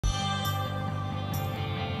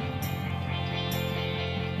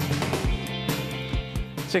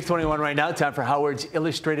6:21 right now. Time for Howard's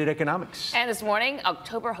Illustrated Economics. And this morning,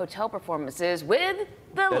 October hotel performances with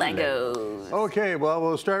the Legos. Okay, well,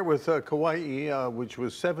 we'll start with Kauai, which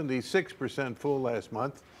was 76% full last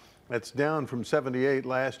month. That's down from 78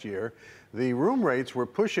 last year. The room rates were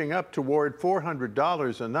pushing up toward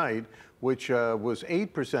 $400 a night, which was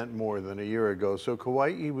 8% more than a year ago. So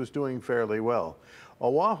Kauai was doing fairly well.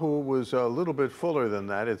 Oahu was a little bit fuller than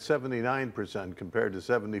that at 79% compared to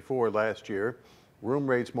 74 last year. Room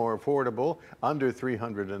rates more affordable, under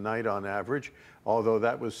 $300 a night on average, although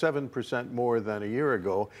that was 7% more than a year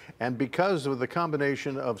ago. And because of the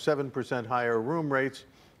combination of 7% higher room rates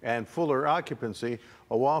and fuller occupancy,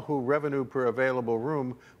 Oahu revenue per available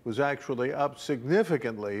room was actually up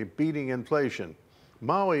significantly, beating inflation.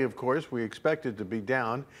 Maui, of course, we expected to be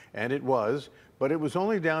down, and it was, but it was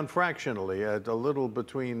only down fractionally at a little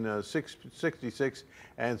between 66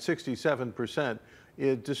 and 67%.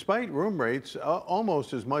 Despite room rates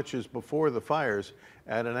almost as much as before the fires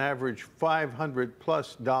at an average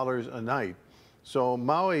 $500+ a night. So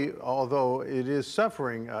Maui, although it is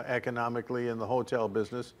suffering economically in the hotel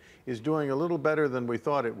business, is doing a little better than we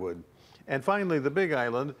thought it would. And finally, the Big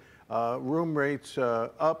Island, room rates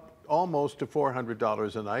up almost to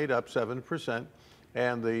 $400 a night, up 7%.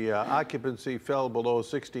 And the occupancy fell below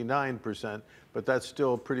 69%, but that's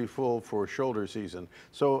still pretty full for shoulder season.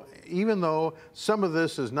 So even though some of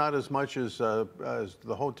this is not as much as the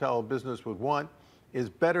hotel business would want, is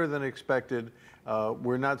better than expected,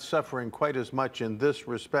 we're not suffering quite as much in this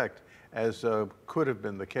respect as could have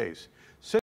been the case.